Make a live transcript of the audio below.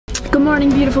Good morning,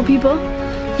 beautiful people.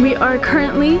 We are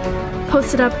currently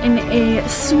posted up in a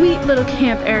sweet little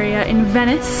camp area in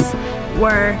Venice.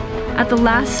 We're at the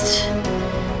last,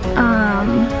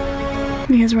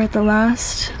 because we're at the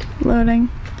last, loading.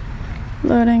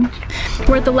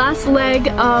 We're at the last leg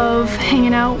of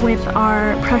hanging out with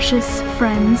our precious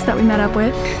friends that we met up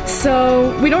with.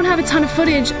 So we don't have a ton of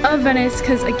footage of Venice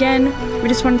because, again, we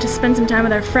just wanted to spend some time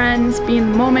with our friends, be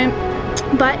in the moment.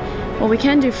 But what we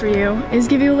can do for you is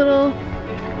give you a little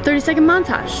 30-second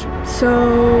montage.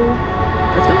 So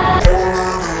let's go.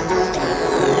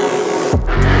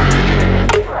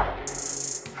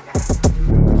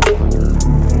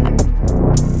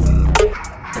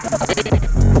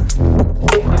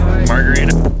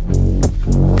 Margarita,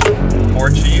 more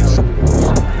cheese,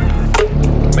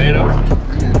 tomato.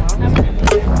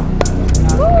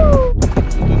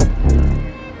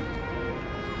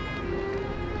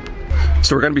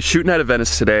 So we're gonna be shooting out of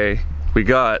Venice today. We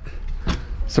got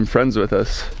some friends with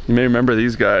us. You may remember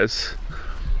these guys.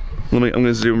 I'm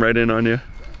gonna zoom right in on you.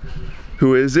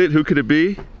 Who is it? Who could it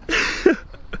be?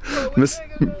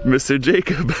 Mr.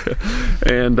 Jacob.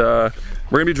 And we're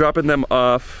gonna be dropping them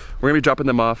off. We're gonna be dropping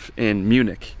them off in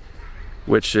Munich,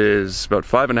 which is about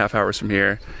 5.5 hours from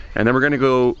here. And then we're gonna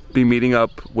go be meeting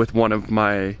up with one of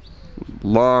my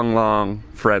long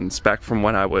friends back from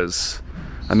when I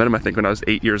met him I think when I was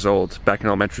 8 years old, back in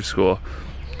elementary school.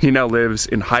 He now lives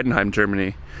in Heidenheim,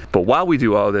 Germany. But while we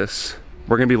do all this,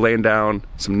 we're gonna be laying down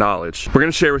some knowledge. We're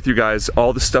gonna share with you guys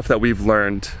all the stuff that we've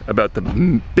learned about the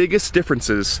biggest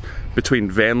differences between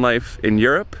van life in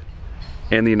Europe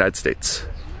and the United States.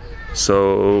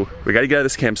 So we gotta get out of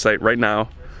this campsite right now,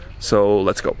 so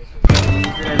let's go.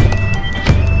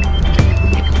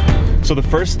 So the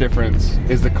first difference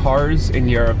is the cars in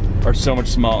Europe are so much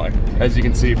smaller, as you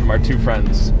can see from our two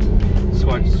friends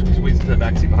squeezed into the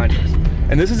backseat behind us.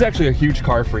 And this is actually a huge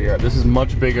car for Europe. This is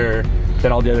much bigger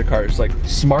than all the other cars. Like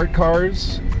smart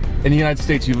cars, in the United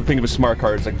States you think of a smart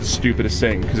car as like the stupidest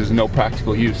thing because there's no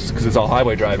practical use because it's all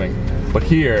highway driving. But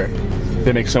here,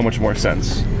 they make so much more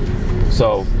sense.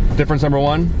 So, difference number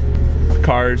one,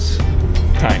 cars,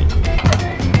 tiny.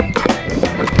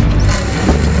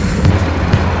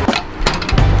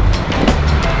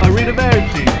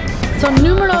 So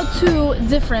numero 2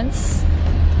 difference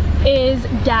is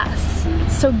gas.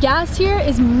 So gas here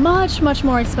is much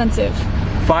more expensive.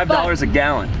 $5 a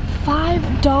gallon.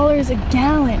 $5 a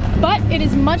gallon. But it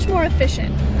is much more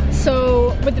efficient.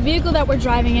 So with the vehicle that we're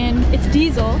driving in, it's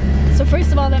diesel. So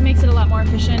first of all, that makes it a lot more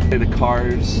efficient. The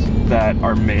cars that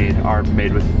are made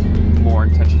with more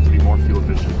intention to be more fuel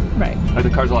efficient. Right. Like the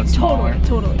car's a lot smaller.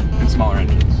 Totally. And smaller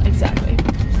engines. Exactly.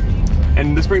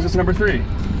 And this brings us to number 3.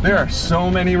 There are so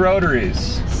many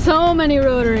rotaries. So many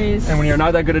rotaries. And when you're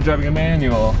not that good at driving a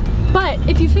manual. But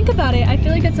if you think about it, I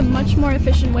feel like that's a much more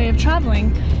efficient way of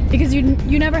traveling because you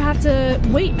never have to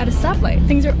wait at a stoplight.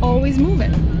 Things are always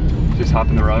moving. Just hop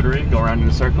in the rotary, go around in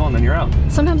a circle, and then you're out.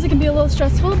 Sometimes it can be a little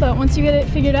stressful, but once you get it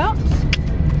figured out,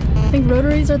 I think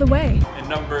rotaries are the way. And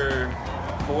number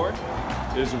 4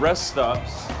 is rest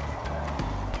stops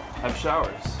have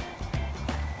showers.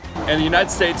 In the United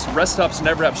States, rest stops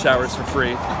never have showers for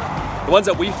free. The ones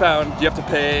that we found, you have to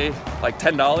pay like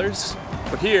 $10.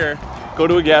 But here, go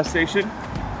to a gas station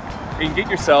and get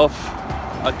yourself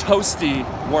a toasty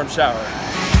warm shower.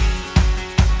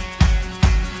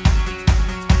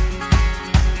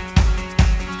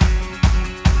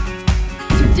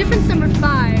 So difference number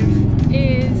 5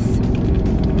 is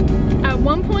at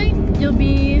one point you'll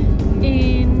be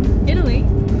in Italy,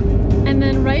 and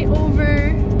then right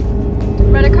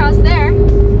across there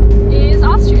is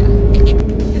Austria.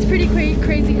 It's pretty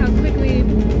crazy how quickly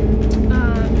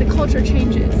the culture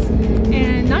changes.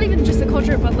 And not even just the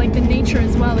culture, but like the nature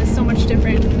as well is so much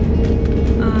different.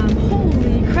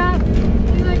 Holy crap,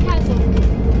 look at that castle.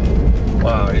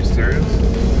 Wow, are you serious?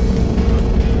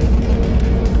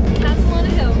 Castle on a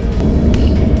hill.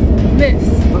 This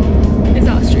is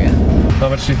Austria. How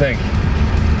much do you think?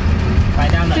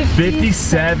 Right down there.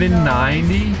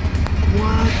 $57.90?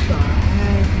 What the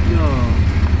heck? No.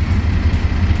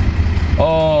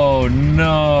 Oh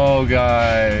no,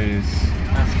 guys.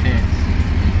 That's kids.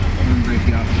 I'm gonna break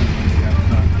it up.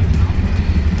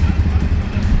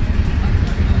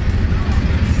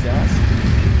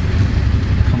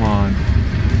 Come on.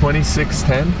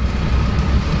 26.10.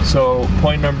 So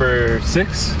point number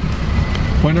 6.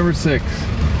 Point number 6.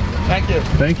 Thank you.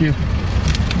 Thank you.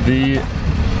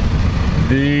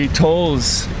 The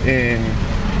tolls in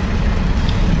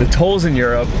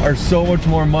Europe are so much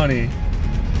more money.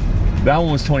 That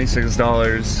one was $26.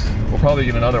 We'll probably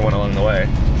get another one along the way,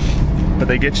 but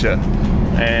they get you.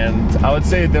 And I would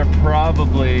say they're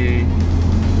probably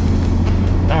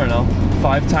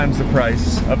 5 times the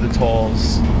price of the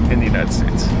tolls in the United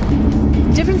States.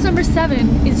 Difference number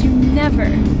 7 is you never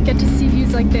get to see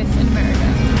views like this in America.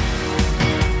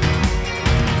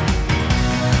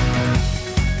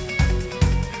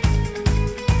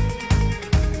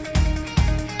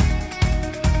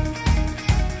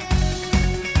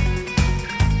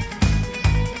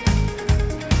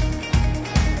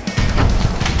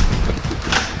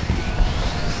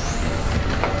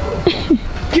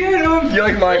 Get him! You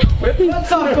like my whip?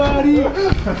 What's up, buddy?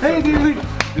 Hey, dude.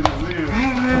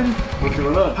 Hey, man. What's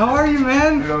going on? How are you,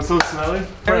 man? Dude, I'm so smelly.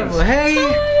 Hey.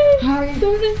 Hi. How are you?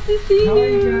 So nice to see How are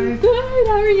you. you guys? Good.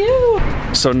 How are you?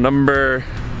 So number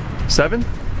 7,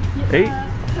 8,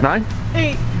 9,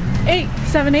 8,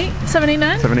 7, 8, 7, 8,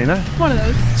 9. 7, 8, 9. One of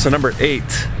those. So number 8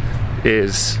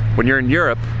 is when you're in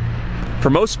Europe, for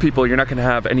most people you're not going to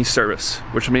have any service,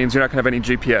 which means you're not going to have any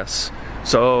GPS.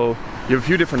 So you have a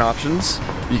few different options.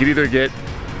 You could either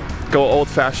go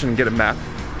old-fashioned and get a map,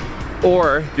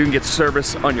 or you can get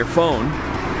service on your phone,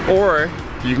 or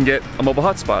you can get a mobile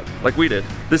hotspot like we did.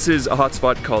 This is a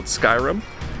hotspot called Skyrim,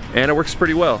 and it works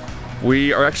pretty well.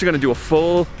 We are actually going to do a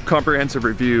full comprehensive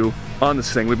review on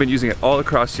this thing. We've been using it all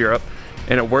across Europe,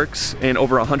 and it works in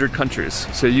over 100 countries.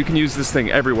 So you can use this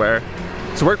thing everywhere.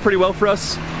 It's worked pretty well for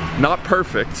us. Not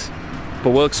perfect,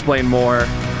 but we'll explain more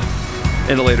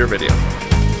in a later video.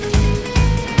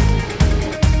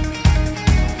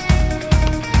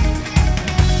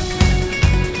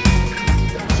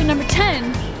 So number 10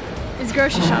 is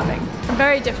grocery shopping.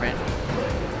 Very different.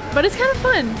 But it's kind of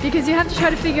fun because you have to try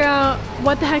to figure out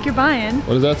what the heck you're buying.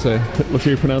 What does that say? Let's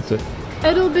hear you pronounce it.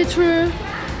 Edelbitter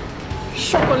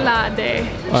chocolade.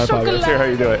 Let's hear how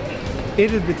you do it.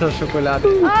 Edelbitter chocolate.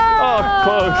 Oh,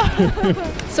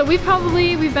 close. So we've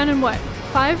been in what?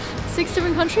 5, 6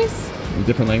 different countries?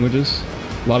 Different languages?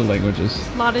 A lot of languages.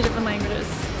 A lot of different languages.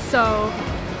 So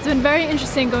it's been very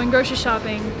interesting going grocery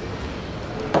shopping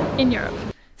in Europe.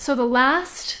 So the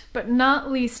last but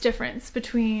not least difference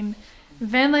between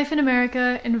van life in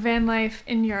America and van life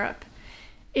in Europe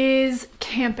is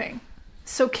camping.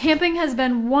 So camping has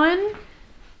been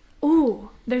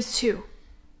there's 2.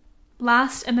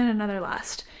 Last and then another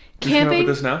last. Camping. You came up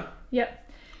with this now? Yep.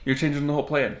 You're changing the whole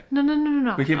plan.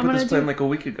 No. We came up with this plan like a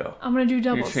week ago. I'm gonna do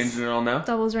doubles. You're changing it all now?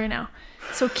 Doubles right now.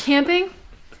 So camping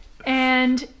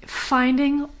and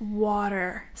finding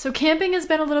water. So camping has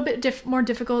been a little bit more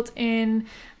difficult in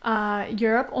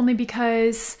Europe, only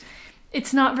because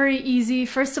it's not very easy,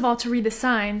 first of all, to read the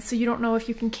signs, so you don't know if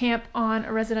you can camp on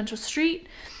a residential street.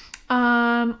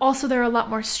 Also, they're a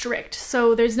lot more strict.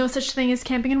 So there's no such thing as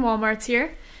camping in Walmarts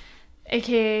here,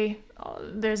 aka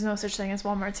there's no such thing as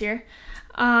Walmarts here.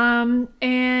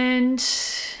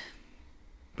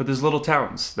 But there's little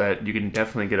towns that you can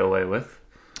definitely get away with.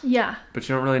 Yeah. But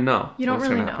you don't really know. You don't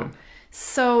really know.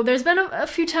 So there's been a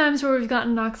few times where we've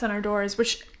gotten knocks on our doors,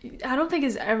 which I don't think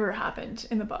has ever happened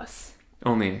in the bus.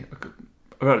 Only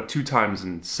about 2 times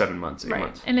in 7 months, 8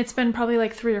 months. And it's been probably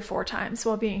like 3 or 4 times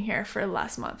while being here for the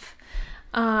last month.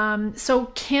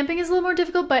 So camping is a little more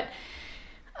difficult, but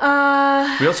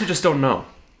we also just don't know.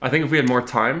 I think if we had more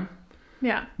time,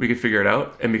 yeah, we could figure it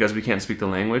out. And because we can't speak the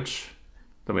language,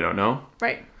 then we don't know.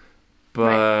 Right.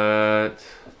 But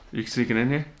you sneaking in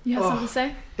here? You have something to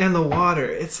say? And the water.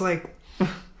 It's like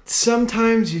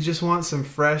sometimes you just want some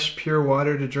fresh, pure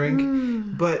water to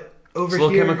drink, but over here,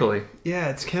 it's a little chemically. Yeah,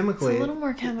 it's chemically. It's a little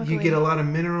more chemically. You get a lot of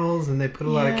minerals, and they put a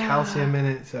lot of calcium in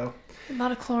it. So a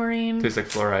lot of chlorine. Tastes like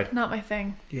fluoride. Not my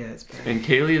thing. Yeah, it's bad. And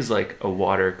Kaylee is like a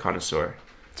water connoisseur.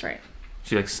 That's right.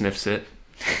 She like sniffs it.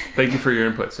 Thank you for your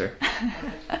input, sir.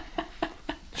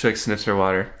 She like sniffs her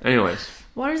water. Anyways.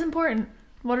 Water's important.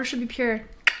 Water should be pure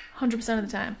 100% of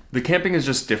the time. The camping is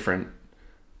just different.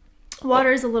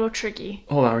 Water is a little tricky.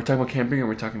 Hold on, we're talking about camping or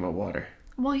we're talking about water?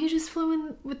 Well, you just flew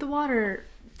in with the water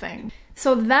thing.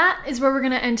 So that is where we're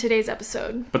going to end today's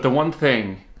episode. But the one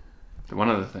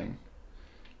other thing,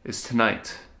 is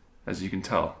tonight, as you can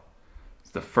tell, it's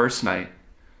the first night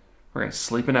we're going to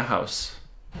sleep in a house,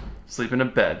 sleep in a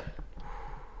bed.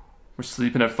 We're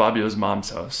sleeping at Fabio's mom's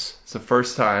house. It's the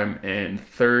first time in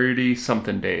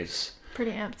 30-something days.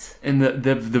 Pretty amped. And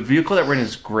the vehicle that we're in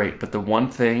is great, but the one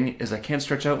thing is I can't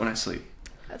stretch out when I sleep.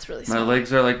 That's really small. My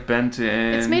legs are like bent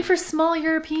in. It's made for small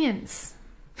Europeans.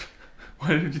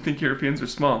 Why did you think Europeans are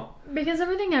small? Because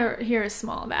everything out here is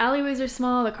small. The alleyways are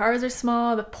small, the cars are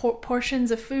small, the portions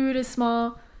of food is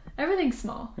small. Everything's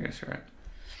small. I guess you're right.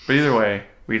 But either way,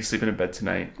 we get to sleep in a bed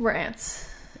tonight. We're ants.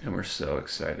 And we're so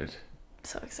excited.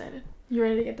 So excited. You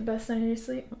ready to get the best night of your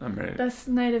sleep? I'm ready. Best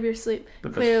night of your sleep.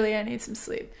 Clearly, I need some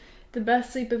sleep. The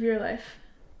best sleep of your life.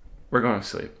 We're going to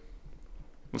sleep.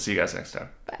 We'll see you guys next time.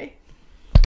 Bye.